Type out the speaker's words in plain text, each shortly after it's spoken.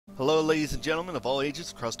Hello, ladies and gentlemen of all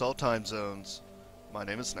ages across all time zones. My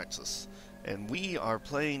name is Nexus, and we are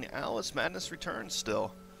playing Alice Madness Returns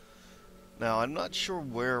still. Now, I'm not sure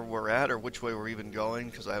where we're at or which way we're even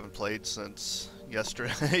going, because I haven't played since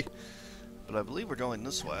yesterday. But I believe we're going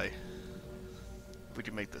this way. If we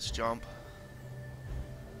can make this jump.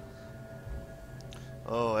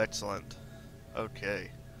 Oh, excellent.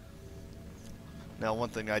 Okay. Now, one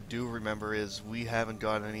thing I do remember is we haven't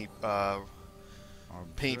got any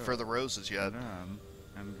paint for the roses yet.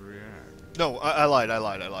 And react. No, I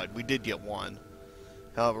lied. We did get one.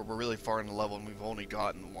 However, we're really far in the level and we've only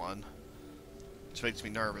gotten one. Which makes me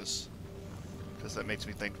nervous. Because that makes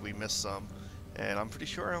me think we missed some. And I'm pretty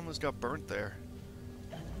sure I almost got burnt there.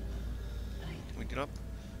 Can we get up?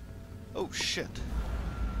 Oh, shit.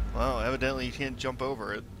 Well, evidently you can't jump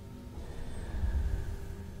over it.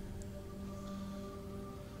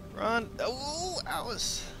 Run! Oh,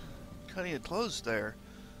 Alice! Cutting it close there.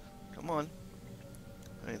 Come on.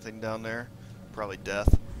 Anything down there? Probably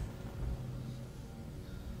death.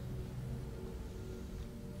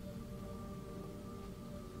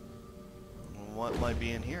 What might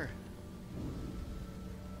be in here?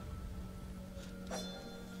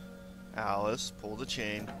 Alice, pull the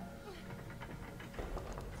chain.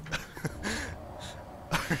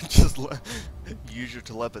 Just use your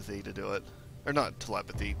telepathy to do it. Or not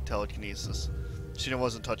telepathy, telekinesis. She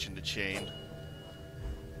wasn't touching the chain.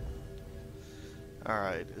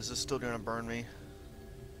 Alright, is this still gonna burn me?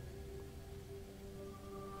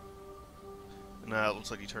 Nah, it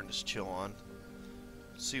looks like he turned his chill on.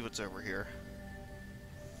 Let's see what's over here.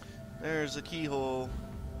 There's a keyhole.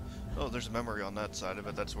 Oh, there's a memory on that side. I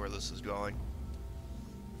bet that's where this is going.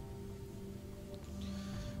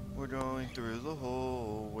 We're going through the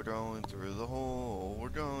hole. We're going through the hole. We're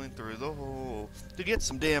going through the hole. To get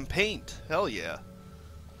some damn paint. Hell yeah.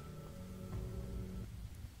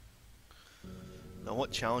 Now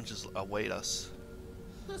what challenges await us?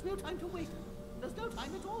 There's no time to wait. There's no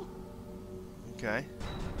time at all. Okay.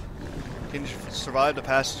 Can you survive the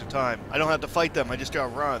passage of time? I don't have to fight them. I just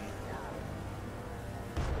gotta run.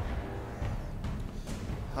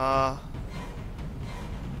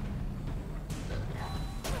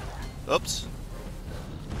 Oops.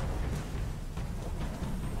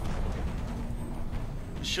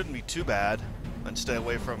 It shouldn't be too bad. I'd stay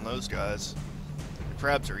away from those guys. The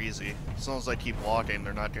crabs are easy. As long as I keep walking,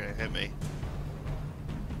 they're not gonna hit me.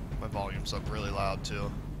 My volume's up really loud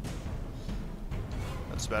too.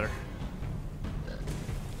 That's better.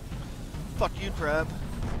 Fuck you, crab.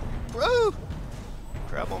 Woo!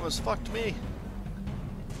 Crab almost fucked me.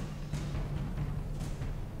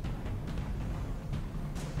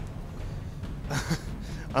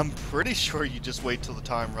 I'm pretty sure you just wait till the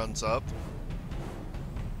time runs up.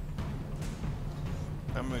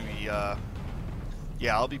 I'm gonna be,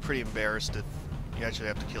 yeah, I'll be pretty embarrassed if you actually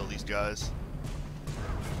have to kill these guys.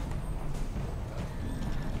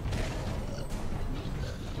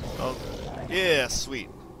 Oh, yeah, sweet.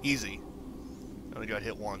 Easy. I only got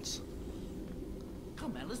hit once.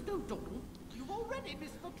 Come, Alice, don't dawdle. You've already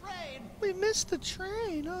missed the train. We missed the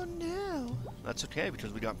train, oh no. That's okay,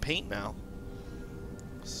 because we got paint now.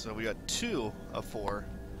 So we got 2 of 4.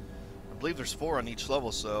 I believe there's 4 on each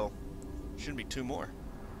level, so shouldn't be 2 more.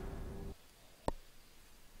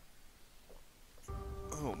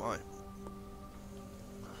 Oh my.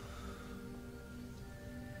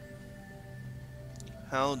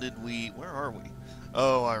 How did we... Where are we?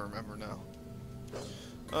 Oh, I remember now.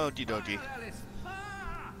 Okie dokie.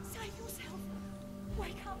 Save yourself.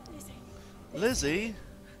 Wake up, Lizzie. Lizzie?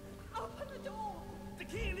 Open the door. The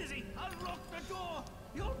key, Lizzie. Unlock the door.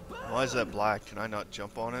 You'll burn. Why is that black? Can I not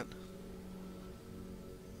jump on it?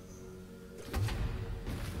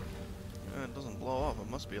 It doesn't blow up. I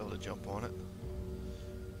must be able to jump on it.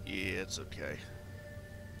 Yeah, it's okay.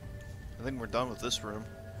 I think we're done with this room.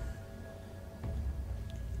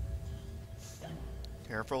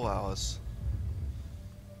 Careful, Alice.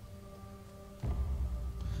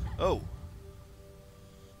 Oh!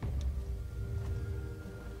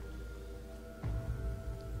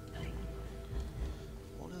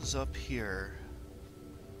 What is up here?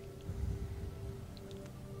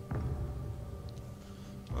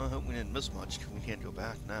 Well, I hope we didn't miss much, because we can't go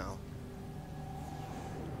back now.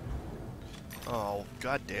 Oh,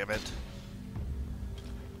 god damn it.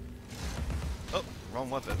 Oh, wrong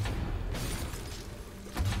weapon.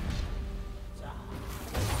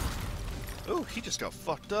 Oh, he just got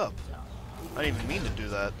fucked up. I didn't even mean to do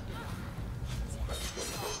that.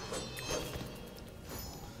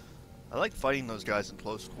 I like fighting those guys in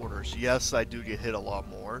close quarters. Yes, I do get hit a lot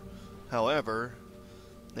more. However,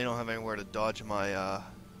 they don't have anywhere to dodge my, Are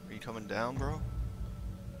you coming down, bro?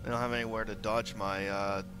 I don't have anywhere to dodge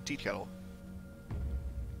my tea kettle.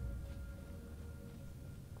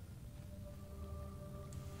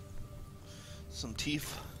 Some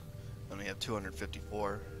teeth. I only have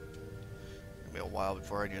 254. It'll be a while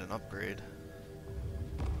before I get an upgrade.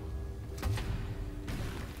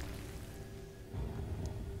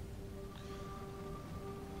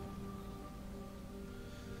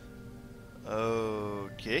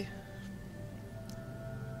 Okay.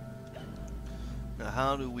 Now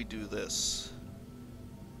how do we do this?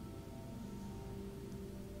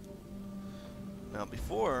 Now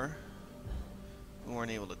before, we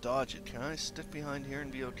weren't able to dodge it. Can I stick behind here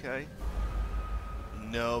and be okay?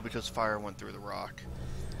 No, because fire went through the rock.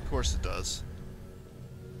 Of course it does.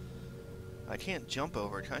 I can't jump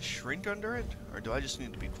over it. Can I shrink under it? Or do I just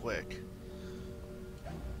need to be quick?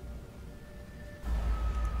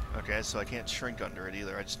 Okay, so I can't shrink under it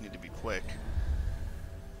either. I just need to be quick.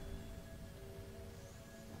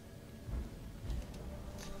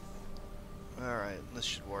 Alright, this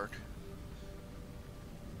should work.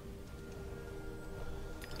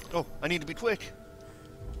 Oh, I need to be quick!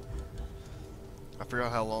 I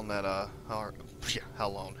forgot how long that, how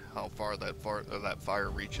far that fire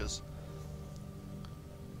reaches.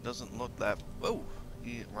 Doesn't look that... Whoa!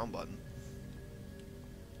 Yeah, wrong button.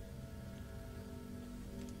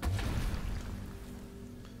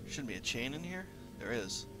 Shouldn't be a chain in here? There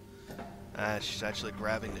is. Ah, she's actually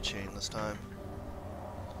grabbing the chain this time.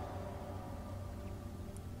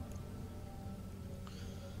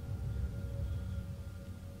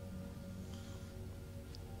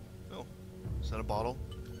 Oh, is that a bottle?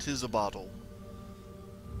 'Tis a bottle.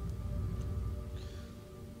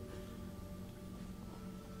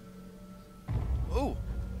 Oh!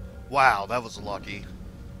 Wow, that was lucky.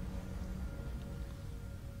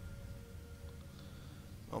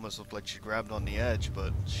 Almost looked like she grabbed on the edge,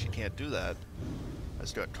 but she can't do that. I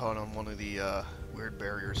just got caught on one of the weird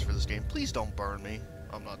barriers for this game. Please don't burn me.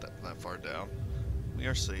 I'm not that far down. We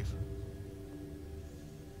are safe.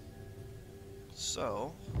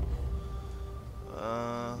 So,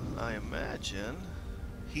 I imagine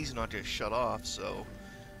he's not going to shut off, so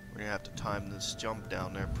we're going to have to time this jump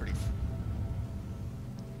down there pretty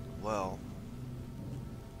well.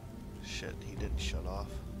 Shit, he didn't shut off.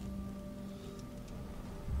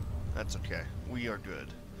 That's okay. We are good.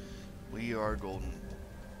 We are golden.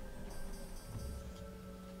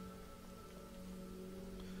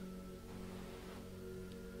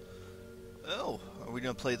 Oh, are we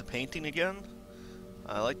gonna play the painting again?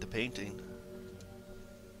 I like the painting.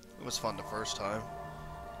 It was fun the first time.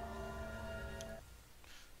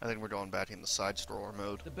 I think we're going back in the side scroller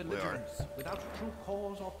mode. The belligerents, without true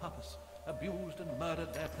cause or purpose, abused and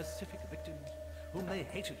murdered their pacific victims, whom they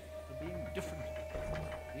hated for being different.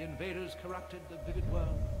 The invaders corrupted the vivid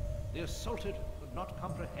world. The assaulted could not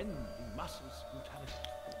comprehend the masses' brutality.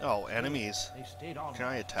 Oh, enemies. They stayed on, Can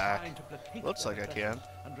I attack? trying to placate Looks their like I can.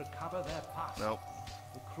 and recover their past. Nope.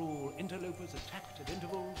 The cruel interlopers attacked at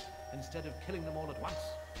intervals instead of killing them all at once.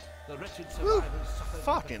 The wretched survivors suffered.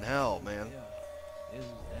 Fucking hell, man. Is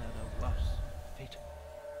there a worse fate?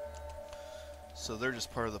 So they're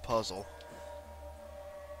just part of the puzzle.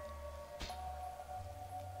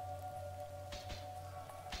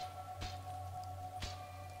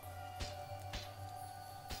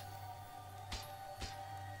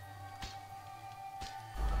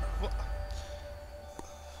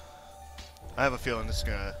 I have a feeling this is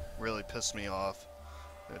gonna really piss me off.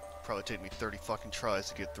 It'd probably take me 30 fucking tries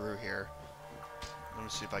to get through here. Let me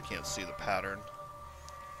see if I can't see the pattern.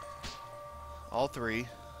 All three.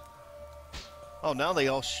 Oh, now they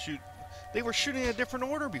all shoot. They were shooting in a different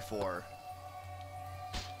order before.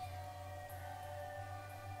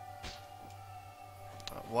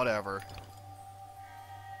 Whatever.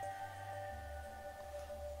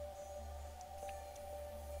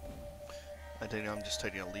 I think I'm just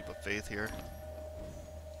taking a leap of faith here.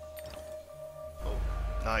 Oh,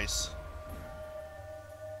 nice.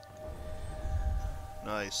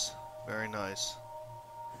 Nice. Very nice.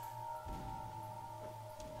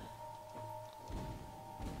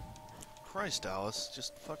 Christ, Alice,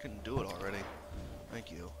 just fucking do it already.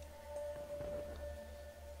 Thank you.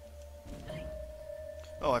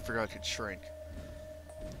 Oh, I forgot I could shrink.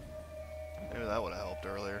 Maybe that would have helped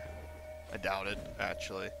earlier. I doubt it,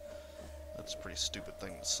 actually. That's a pretty stupid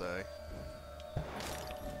thing to say.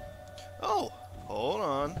 Oh! Hold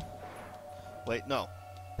on. Wait, no.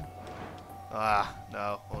 Ah,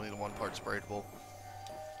 no. Only the one part's breakable.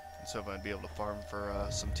 Let's hope I'd be able to farm for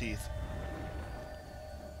some teeth.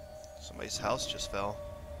 Somebody's house just fell.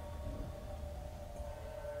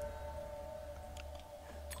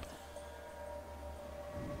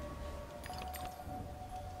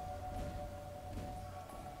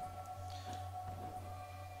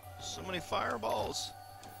 So many fireballs.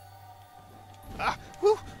 Ah!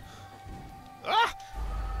 Woo! Ah!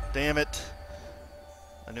 Damn it.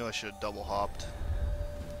 I knew I should have double hopped.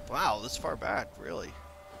 Wow, this far back, really?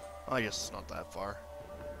 Oh, I guess it's not that far.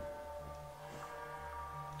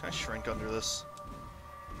 Can I shrink under this?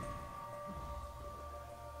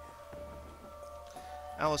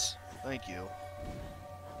 Alice, thank you.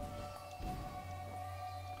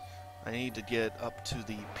 I need to get up to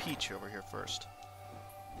the peach over here first.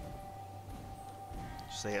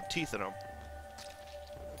 So they have teeth in them.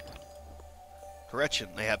 Correction,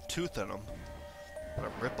 they have tooth in them. What a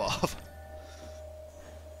ripoff.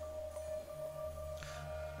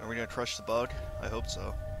 Are we gonna crush the bug? I hope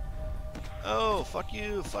so. Oh, fuck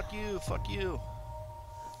you, fuck you, fuck you.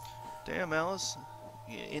 Damn, Alice.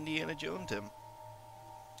 Indiana Jones him.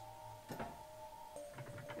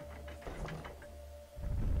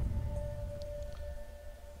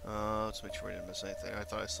 Let's make sure we didn't miss anything. I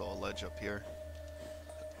thought I saw a ledge up here.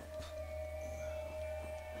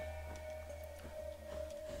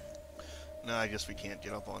 No, I guess we can't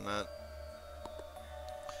get up on that.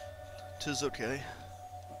 'Tis okay.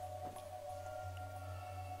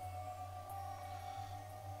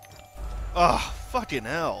 Ah, fucking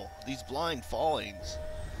hell. These blind fallings.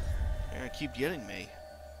 They're gonna keep getting me.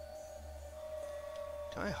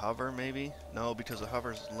 Can I hover, maybe? No, because the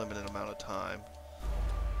hover's a limited amount of time.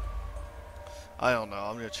 I don't know.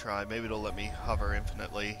 I'm gonna try. Maybe it'll let me hover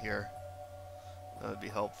infinitely here. That would be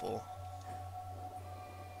helpful.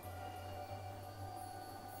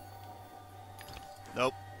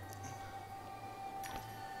 Nope.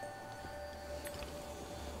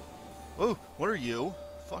 Oh, what are you?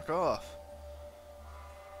 Fuck off.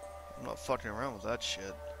 I'm not fucking around with that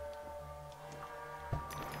shit.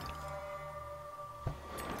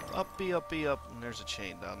 Uppy, uppy, up. And there's a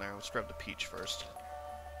chain down there. Let's grab the peach first.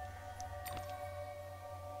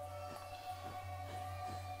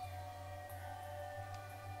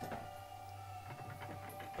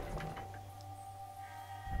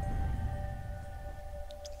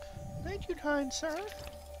 Thank you, kind sir.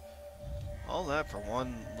 All that for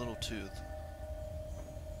one little tooth.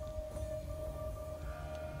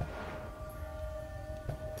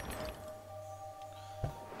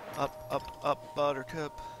 Up, up, up,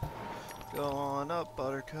 Buttercup. Go on up,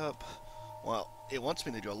 Buttercup. Well, it wants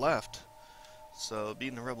me to go left. So,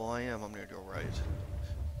 being the rebel I am, I'm gonna go right.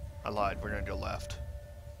 I lied, we're gonna go left.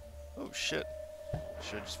 Oh shit.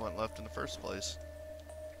 Should've just went left in the first place.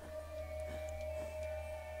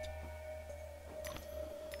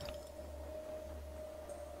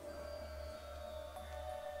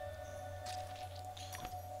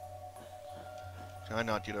 Can I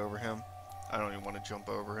not get over him? I don't even want to jump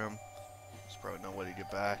over him. There's probably no way to get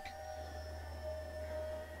back.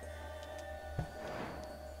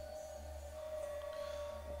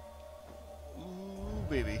 Ooh,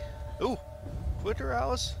 baby. Ooh! Quicker,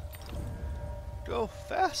 Alice! Go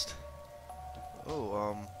fast!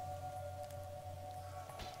 Oh,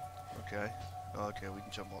 okay. Okay, we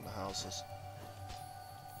can jump on the houses.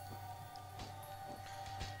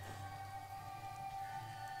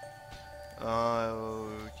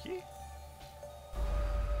 Okay.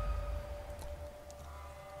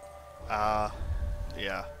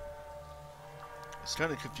 Yeah. It's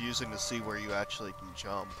kind of confusing to see where you actually can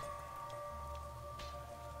jump.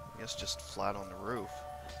 I guess just flat on the roof.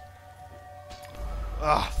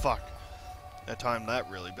 Ah, fuck. I timed that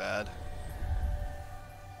really bad.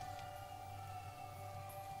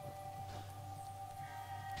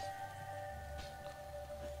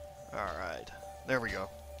 Alright. There we go.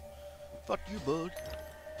 Fuck you, bud.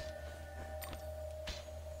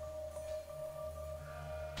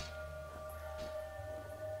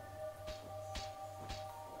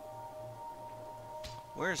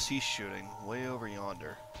 Where is he shooting? Way over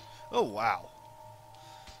yonder. Oh, wow.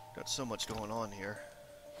 Got so much going on here.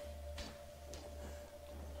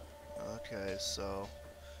 Okay, so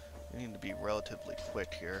we need to be relatively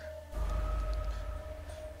quick here.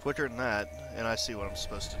 Quicker than that, and I see what I'm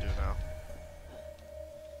supposed to do now.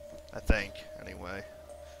 I think, anyway.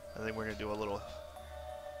 I think we're gonna do a little...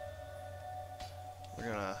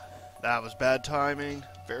 That was bad timing.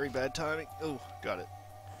 Very bad timing. Oh, got it.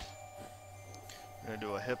 We're gonna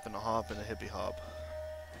do a hip and a hop and a hippie hop.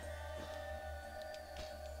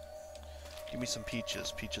 Give me some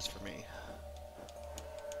peaches. Peaches for me.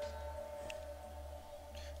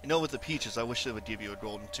 You know, with the peaches, I wish they would give you a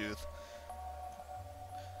golden tooth.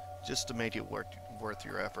 Just to make it worth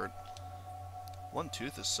your effort. One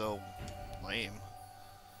tooth is so lame.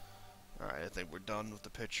 Alright, I think we're done with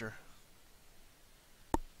the picture.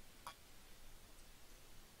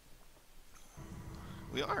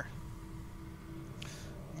 We are.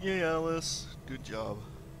 Yeah, Alice. Good job.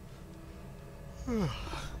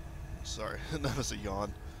 Sorry, that was a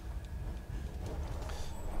yawn.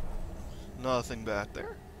 Nothing back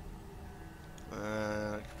there.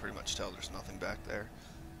 I can pretty much tell there's nothing back there.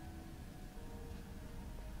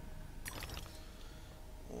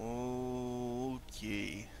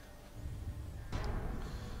 Okay.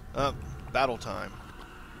 Battle time.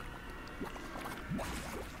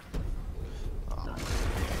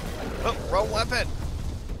 Oh, wrong weapon!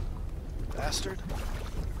 Bastard.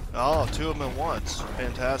 Oh, two of them at once.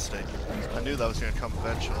 Fantastic. I knew that was going to come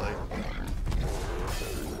eventually.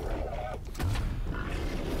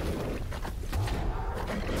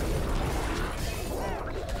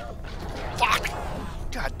 Fuck!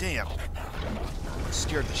 God damn.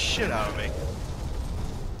 Scared the shit out of me.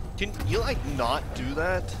 Can you, like, not do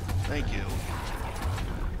that? Thank you.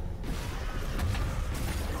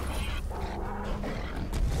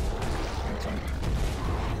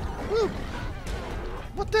 Woo!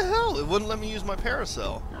 What the hell? It wouldn't let me use my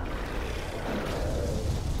paracel.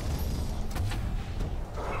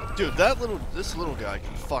 Dude, this little guy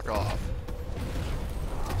can fuck off.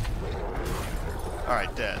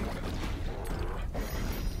 Alright, dead.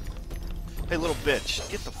 Hey, little bitch,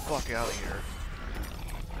 get the fuck out of here.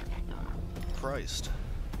 Christ.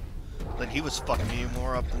 Like, he was fucking me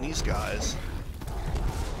more up than these guys.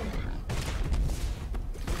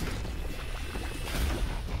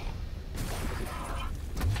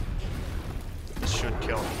 This should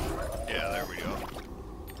kill him. Yeah, there we go.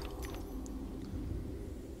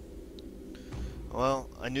 Well,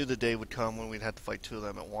 I knew the day would come when we'd have to fight two of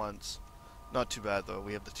them at once. Not too bad, though.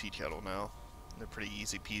 We have the tea kettle now. They're pretty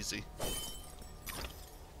easy peasy.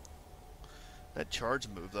 That charge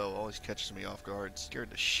move, though, always catches me off guard. Scared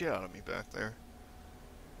the shit out of me back there.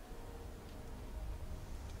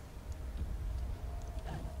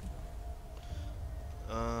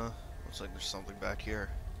 Looks like there's something back here.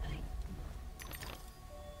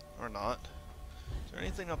 Or not. Is there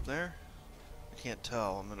anything up there? I can't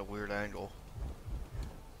tell. I'm at a weird angle.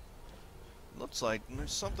 Looks like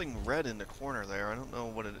there's something red in the corner there. I don't know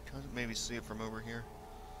what it is. Can I maybe see it from over here?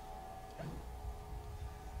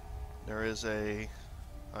 There is a...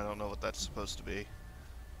 I don't know what that's supposed to be.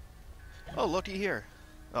 Oh, looky here.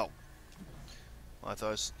 Oh. Well, I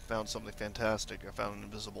thought I found something fantastic. I found an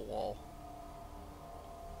invisible wall.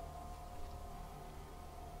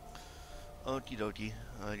 Okie dokie.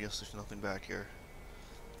 I guess there's nothing back here.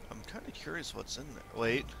 I'm kind of curious what's in there.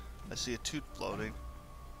 Wait. I see a tooth floating.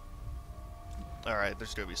 Alright,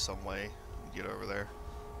 there's gonna be some way to get over there.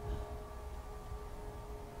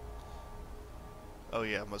 Oh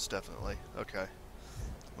yeah, most definitely. Okay.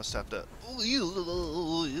 Must have to...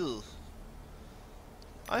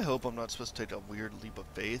 I hope I'm not supposed to take a weird leap of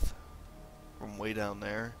faith from way down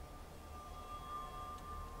there.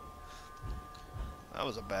 That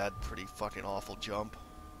was a bad, pretty fucking awful jump.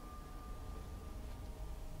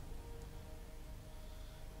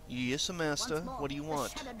 Yes, Master. What do you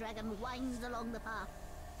want? The shadow dragon winds along the path.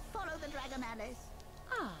 Follow the dragon, Alice.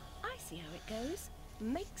 Ah, I see how it goes.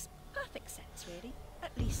 Makes perfect sense, really.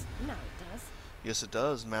 At least now it does. Yes, it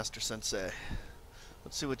does, Master Sensei.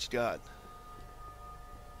 Let's see what you got.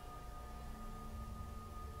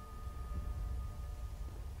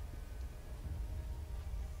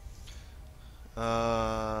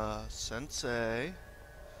 Sensei.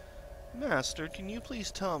 Master, can you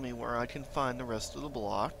please tell me where I can find the rest of the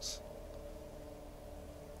blocks?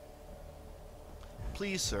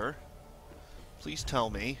 Please, sir. Please tell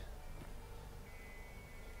me.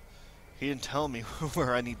 He didn't tell me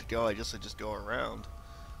where I need to go, I guess I just go around.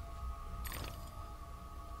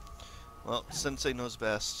 Well, Sensei knows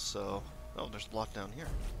best, so... Oh, there's a block down here.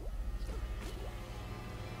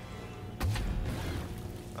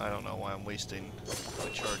 I don't know why I'm wasting my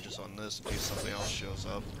charges on this in case something else shows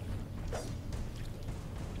up.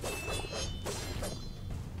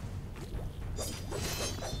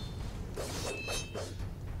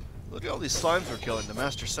 Look at all these slimes we're killing. The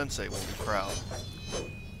Master Sensei will be proud.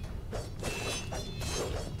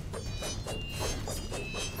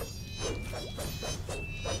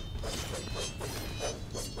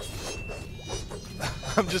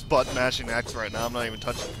 I'm just button mashing X right now. I'm not even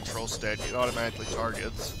touching the control stick. It automatically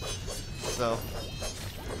targets. So,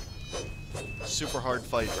 super hard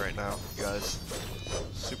fight right now, guys.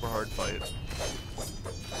 Super hard fight.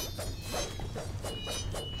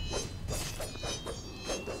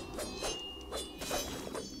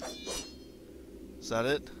 Is that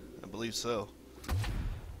it? I believe so.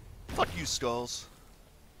 Fuck you, skulls.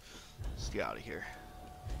 Let's get out of here.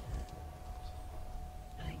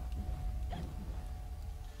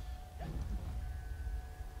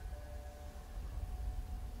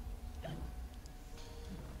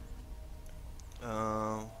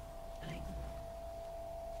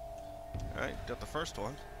 got the first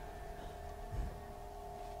one.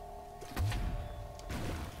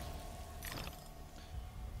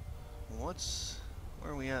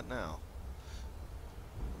 Where are we at now?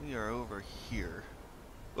 We are over here.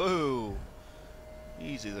 Whoa!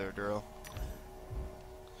 Easy there, Duro.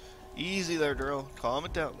 Easy there, Duro. Calm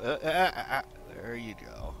it down. There you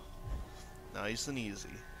go. Nice and easy.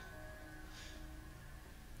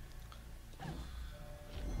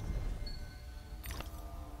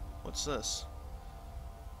 What's this?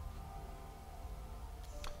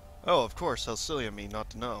 Oh, of course. How silly of me not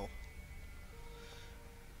to know.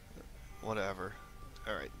 Whatever.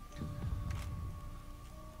 Alright.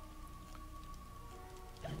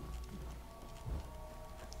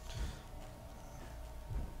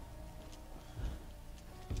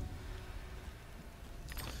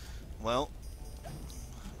 Well,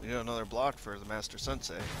 we got another block for the Master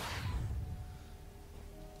Sensei.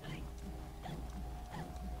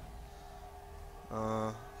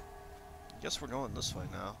 Guess we're going this way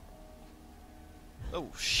now. Oh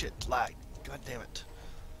shit, lag. God damn it.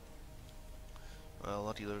 Well,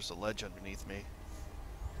 lucky there's a ledge underneath me.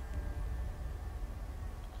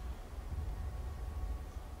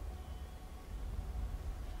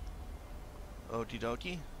 Okie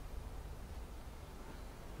dokie.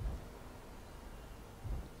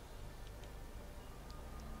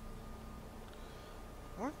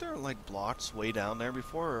 Weren't there like blocks way down there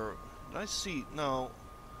before? Or did I see? No.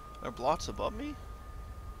 Are blocks above me?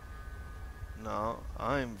 No,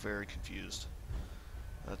 I'm very confused.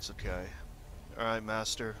 That's okay. Alright,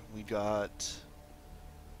 Master, we got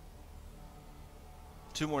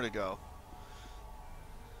 2 more to go.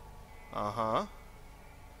 Uh-huh.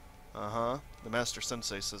 Uh-huh. The Master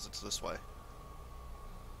Sensei says it's this way.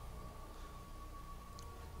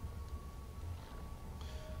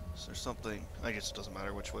 Is there something? I guess it doesn't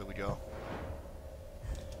matter which way we go.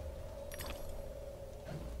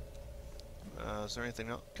 Is there anything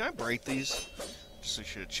else? Can I break these? Just I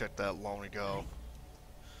should have checked that long ago.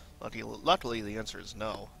 Luckily, the answer is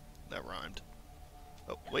no. That rhymed.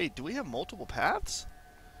 Oh, wait, do we have multiple paths?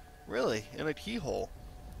 Really? In a keyhole?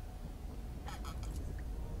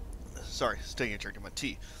 Sorry, it's taking a drink of my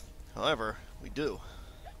tea. However, we do.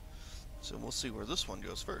 So we'll see where this one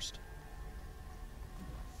goes first.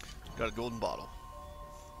 Got a golden bottle.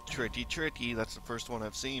 Tricky, tricky. That's the first one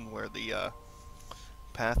I've seen where the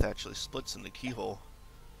path actually splits in the keyhole.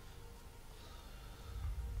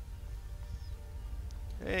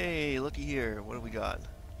 Hey, looky here. What do we got?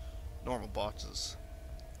 Normal boxes.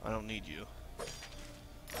 I don't need you.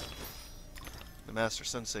 The Master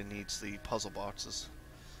Sensei needs the puzzle boxes.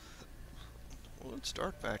 Well, it's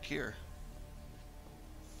dark back here.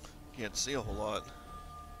 Can't see a whole lot.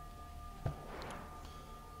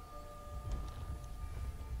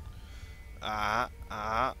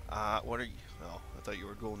 What are you? Oh, I thought you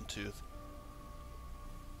were Golden Tooth.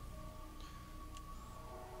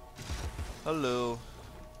 Hello.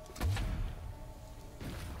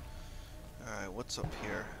 Alright, what's up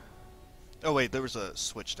here? Oh wait, there was a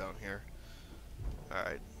switch down here.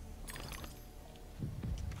 Alright.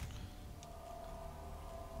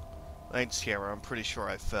 Thanks, camera. I'm pretty sure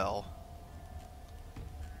I fell.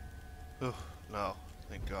 Oh, no.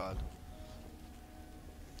 Thank God.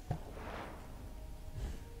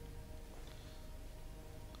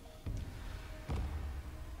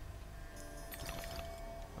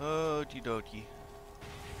 Okie dokie.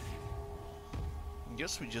 I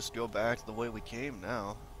guess we just go back the way we came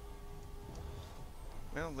now.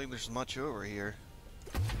 I don't think there's much over here.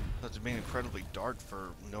 It's being incredibly dark for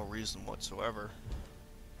no reason whatsoever.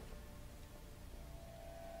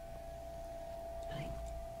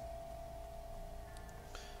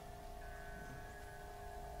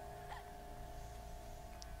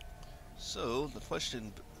 So, the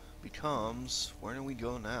question becomes, where do we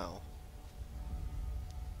go now?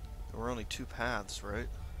 There were only 2 paths, right?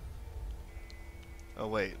 Oh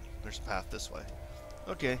wait, there's a path this way.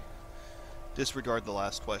 Okay. Disregard the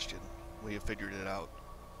last question. We have figured it out.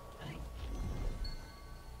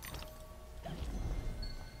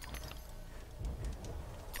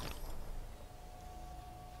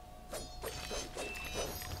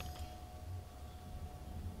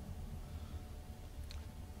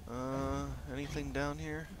 Anything down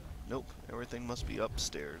here? Nope, everything must be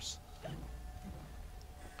upstairs.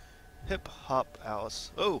 Hip hop,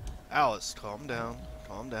 Alice. Oh, Alice, calm down.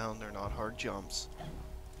 Calm down, they're not hard jumps.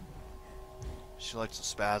 She likes to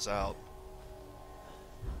spaz out.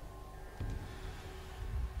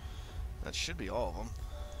 That should be all of them.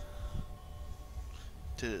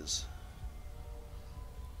 It is.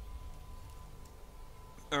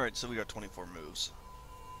 Alright, so we got 24 moves.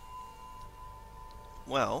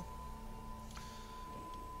 Well,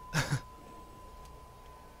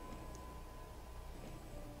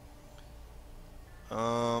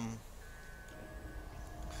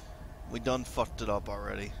 We done fucked it up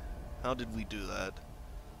already. How did we do that?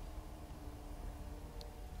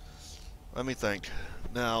 Let me think.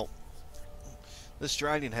 Now, this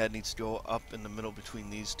dragon head needs to go up in the middle between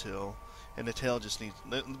these two, and the tail just needs...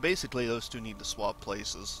 Basically, those two need to swap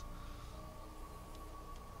places.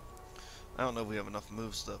 I don't know if we have enough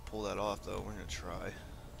moves to pull that off, though. We're gonna try.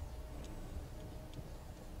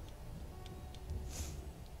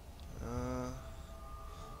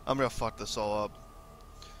 I'm gonna fuck this all up.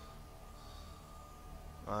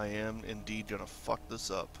 I am indeed gonna fuck this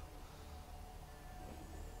up.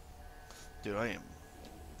 Dude, I am...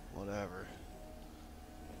 whatever.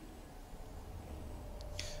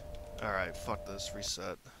 Alright, fuck this.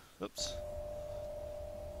 Reset. Oops.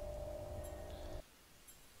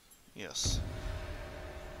 Yes.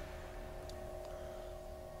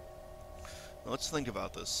 Now let's think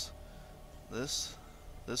about this. This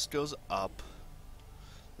goes up.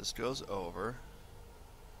 This goes over.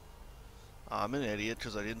 I'm an idiot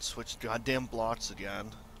because I didn't switch goddamn blocks again.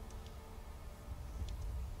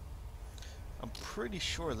 I'm pretty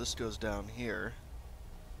sure this goes down here.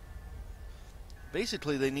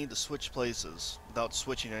 Basically, they need to switch places without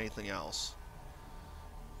switching anything else.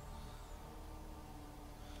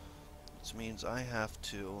 This means I have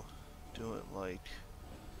to do it like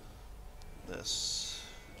this.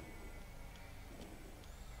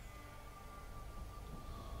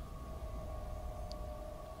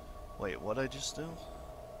 Wait, what'd I just do?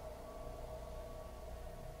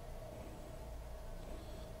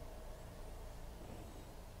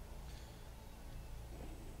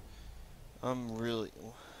 I'm really...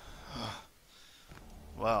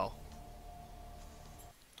 wow.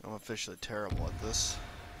 I'm officially terrible at this.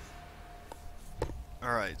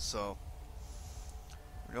 Alright, so...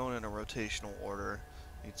 we're going in a rotational order.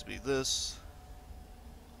 Needs to be this.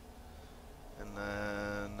 And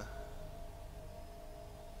then...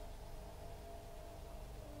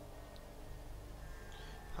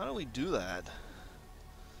 how do we do that?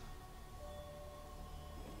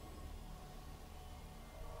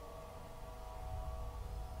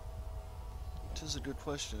 It is a good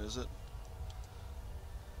question, is it?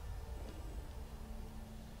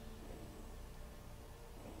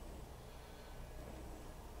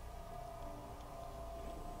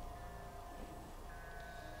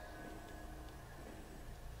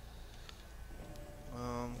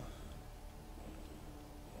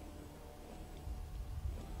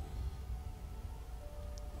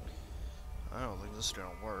 I don't think this is gonna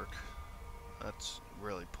work. That's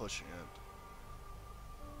really pushing it.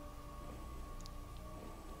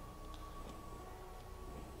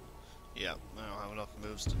 Yeah, I don't have enough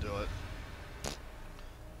moves to do it.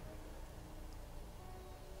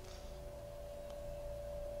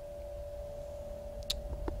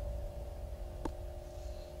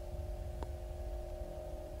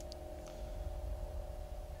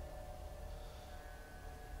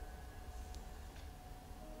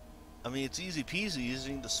 I mean, it's easy peasy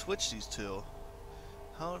using to switch these two.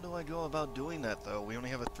 How do I go about doing that, though? We only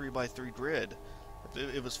have a 3x3 grid.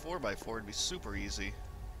 If it was 4x4, it'd be super easy.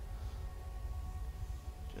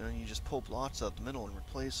 You know, you just pull blocks out the middle and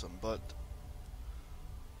replace them, but...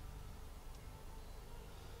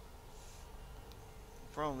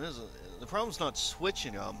 the problem's not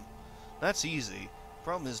switching them. That's easy. The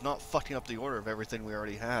problem is not fucking up the order of everything we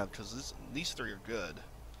already have, because these three are good.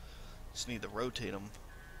 Just need to rotate them.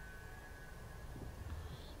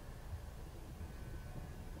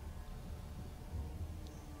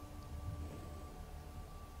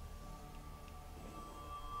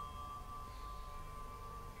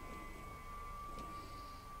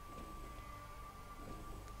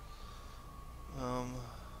 I'm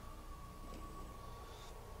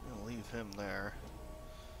gonna leave him there.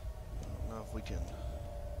 I don't know if we can...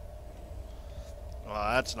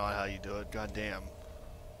 well, that's not how you do it, goddamn.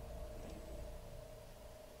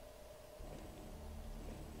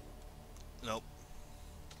 Nope.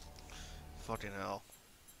 Fucking hell.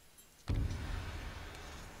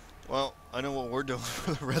 Well, I know what we're doing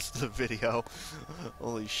for the rest of the video.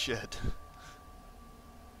 Holy shit.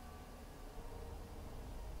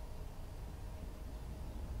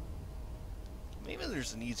 Maybe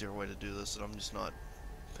there's an easier way to do this that I'm just not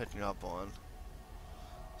picking up on.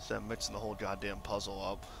 Instead of mixing the whole goddamn puzzle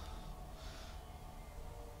up.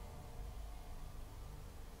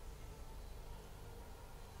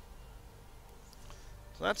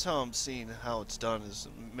 So that's how I'm seeing how it's done, is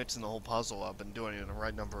mixing the whole puzzle up and doing it in the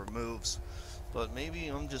right number of moves. But maybe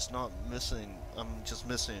I'm just not missing, I'm just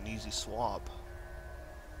missing an easy swap.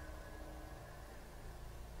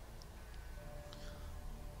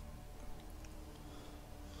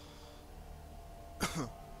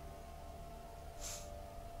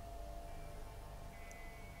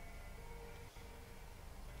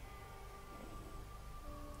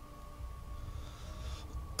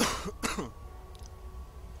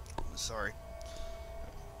 Sorry.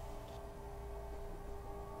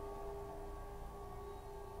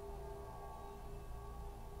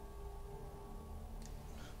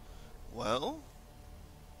 Well?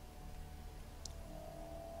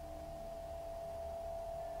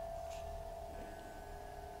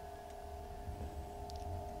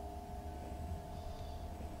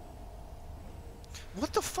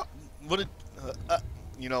 What the fuck? What did...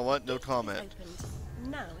 you know what? No comment.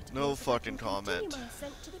 Now it No appears that I fucking can continue comment. my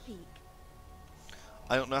ascent to the peak.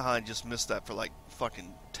 I don't know how I just missed that for like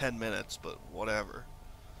fucking 10 minutes, but whatever.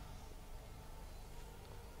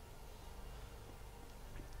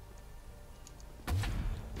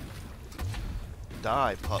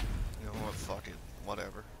 Die, pup. You know what? Fuck it.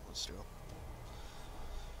 Whatever. Let's do it.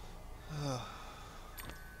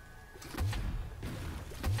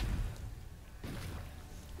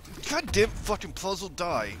 Goddamn fucking puzzle,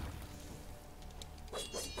 die.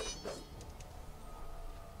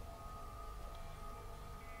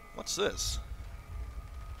 What's this?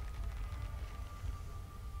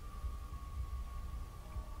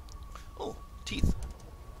 Oh, teeth.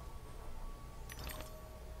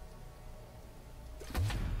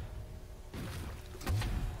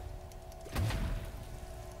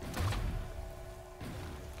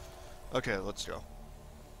 Okay, let's go.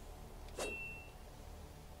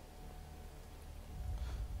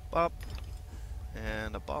 Bop.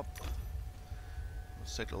 And a bop.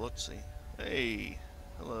 Let's take a look-see. Hey,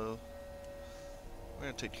 hello. We're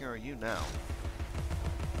gonna take care of you now.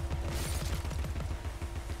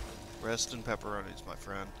 Rest in pepperonis, my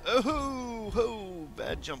friend. Oh ho!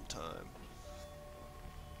 Bad jump time.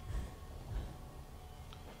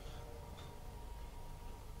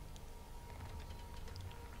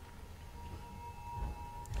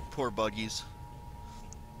 Poor buggies.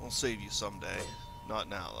 We'll save you someday. Not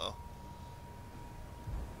now, though.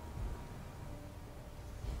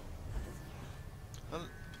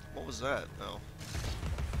 What was that? No.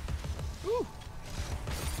 Woo!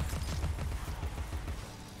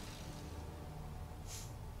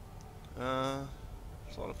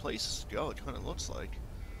 There's a lot of places to go, it kind of looks like.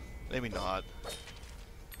 Maybe not.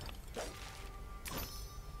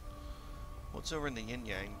 What's over in the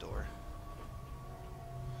yin-yang door?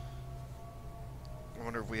 I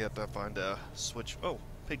wonder if we have to find a switch. Oh,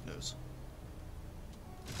 pig news.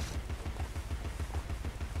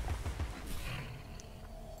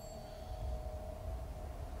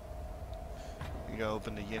 You gonna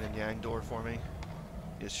open the yin and yang door for me?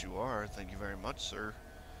 Yes, you are. Thank you very much, sir.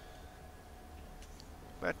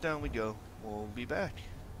 Back down we go. We'll be back.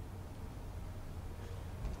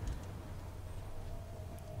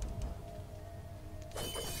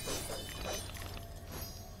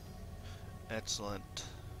 Excellent.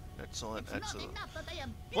 Excellent, excellent.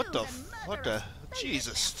 What the what the?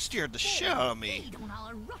 Jesus, scared the shit out of me. On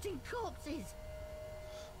our rotting corpses.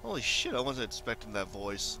 Holy shit, I wasn't expecting that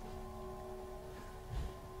voice.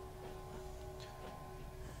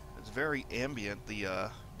 It's very ambient,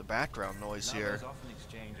 the background noise here.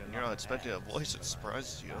 And you're not expecting a voice, it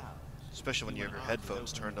surprises you. Especially when you have your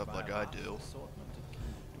headphones turned up like I do.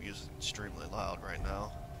 The music's extremely loud right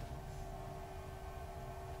now.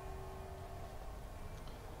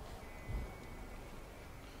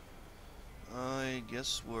 I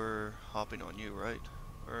guess we're hopping on you, right?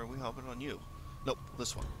 Or are we hopping on you? Nope,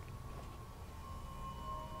 this one.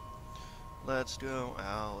 Let's go,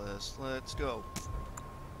 Alice. Let's go.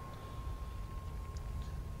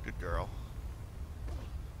 Good girl.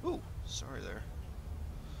 Ooh, sorry there.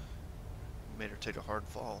 Made her take a hard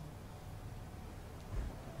fall.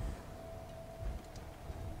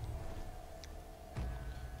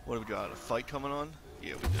 What have we got? A fight coming on?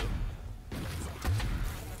 Yeah, we do.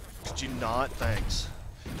 Did you not? Thanks.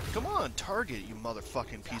 Come on, target, you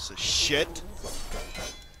motherfucking piece of shit.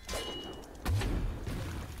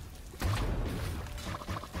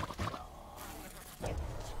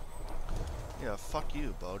 Yeah, fuck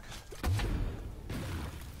you, bug.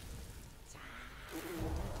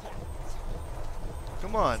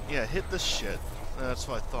 Come on, yeah, hit this shit. That's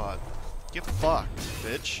what I thought. Get fucked,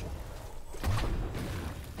 bitch.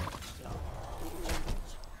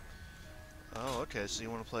 Oh, okay, so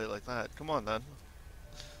you want to play it like that. Come on, then.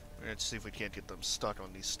 We're going to see if we can't get them stuck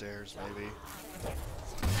on these stairs, maybe.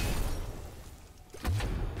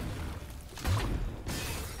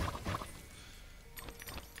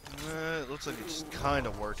 It looks like it's kind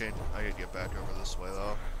of working. I gotta get back over this way,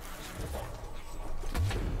 though.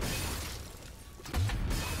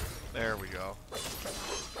 There we go.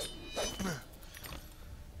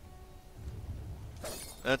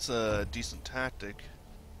 That's a decent tactic.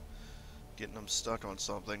 getting them stuck on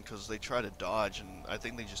something, because they try to dodge, and I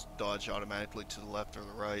think they just dodge automatically to the left or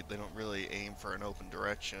the right. They don't really aim for an open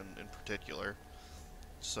direction in particular.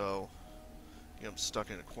 So, you get them stuck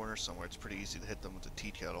in a corner somewhere, it's pretty easy to hit them with a tea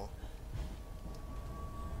kettle.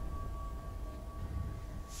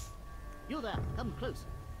 You there, come close.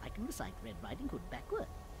 I can recite Red Riding Hood backward.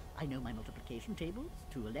 I know my multiplication tables,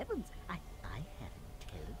 2 11s. I have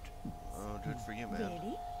intelligence. Oh, good for you, man.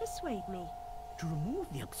 Really? Persuade me. To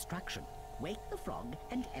remove the obstruction, wake the frog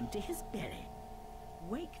and empty his belly.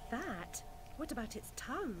 Wake that? What about its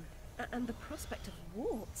tongue? And the prospect of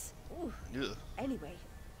warts? Ooh. Ugh. Anyway,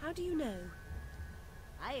 how do you know?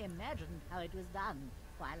 I imagined how it was done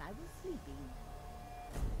while I was sleeping.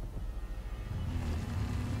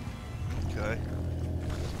 Okay.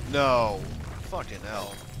 No. Fucking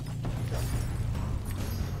hell.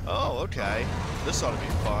 Oh, okay. This ought to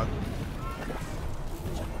be fun.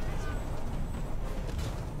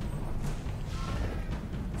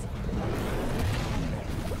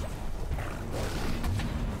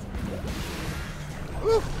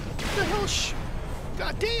 Woo! What the hell?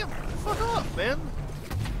 God damn! Fuck off, man!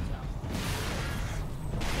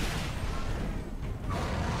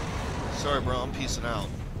 Sorry, bro. I'm peacing out.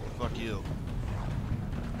 Fuck you.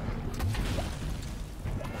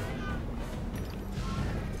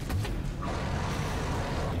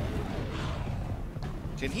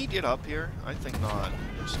 Can he get up here? I think not.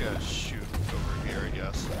 I'm just gonna shoot over here, I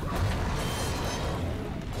guess.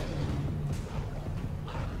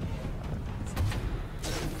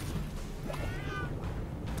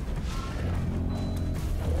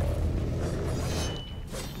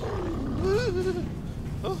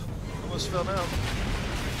 Oh, almost fell down.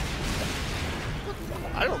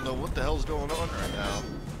 I don't know what the hell's going on right now.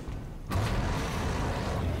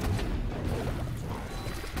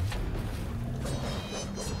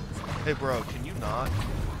 Hey bro, can you not?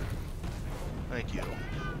 Thank you.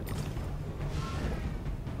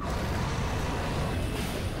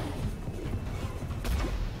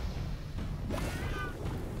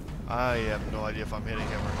 I have no idea if I'm hitting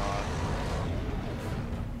him or not.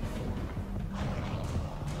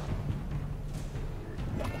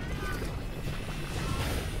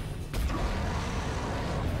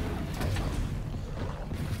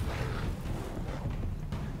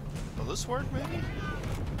 Will this work maybe?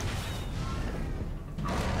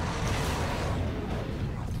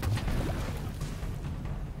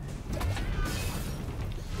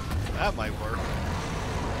 That might work.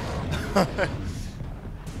 I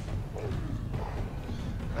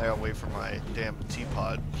gotta wait for my damn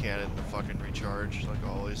teapot cannon to fucking recharge, like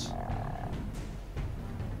always.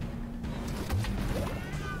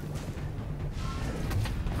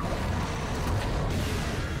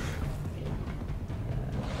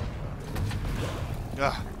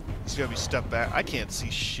 Ah, he's gonna be stepped back. I can't see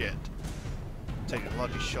shit. Taking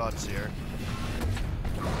lucky shots here.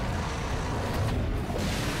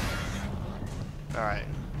 Alright,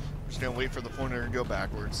 just gonna wait for the pointer to go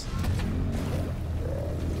backwards.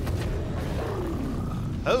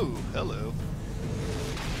 Oh, hello.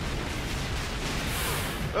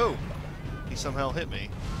 Oh, he somehow hit me.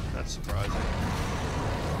 That's surprising.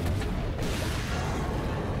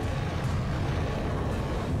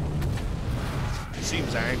 He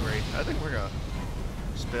seems angry. I think we're gonna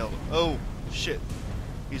spell. Oh, shit.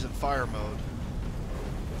 He's in fire mode.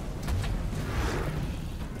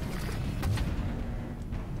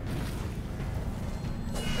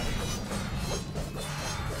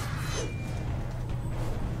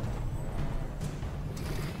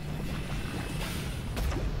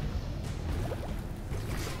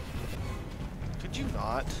 Could you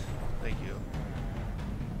not? Thank you.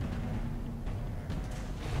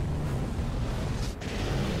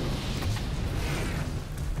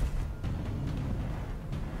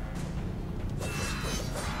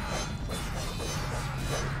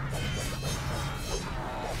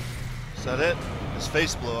 Is that it? His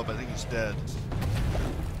face blew up. I think he's dead.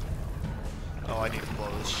 Oh, I need to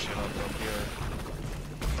blow this shit up here.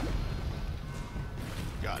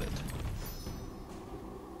 Got it.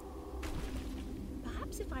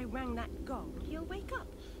 Perhaps if I rang that gong, he'll wake up.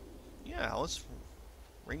 Yeah, let's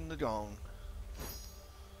ring the gong.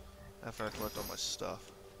 After I collect all my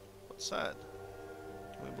stuff. What's that?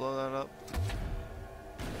 Can we blow that up?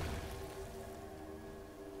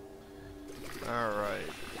 Alright.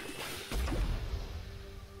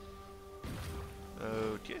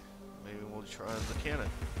 Okay. Maybe we'll try the cannon.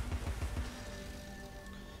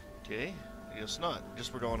 Okay. I guess not. I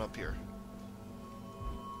guess we're going up here.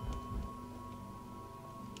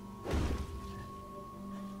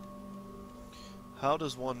 How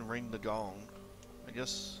does one ring the gong? I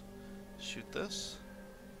guess shoot this.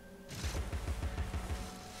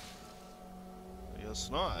 Guess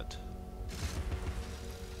not.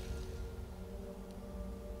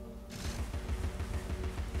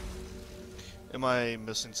 Am I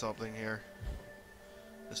missing something here?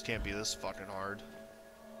 This can't be this fucking hard.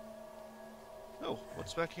 Oh,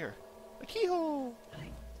 what's back here? A keyhole!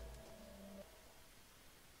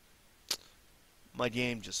 My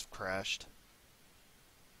game just crashed.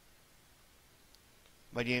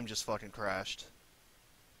 My game just fucking crashed.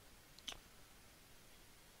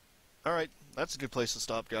 Alright, that's a good place to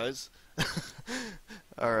stop, guys.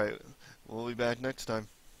 Alright, we'll be back next time.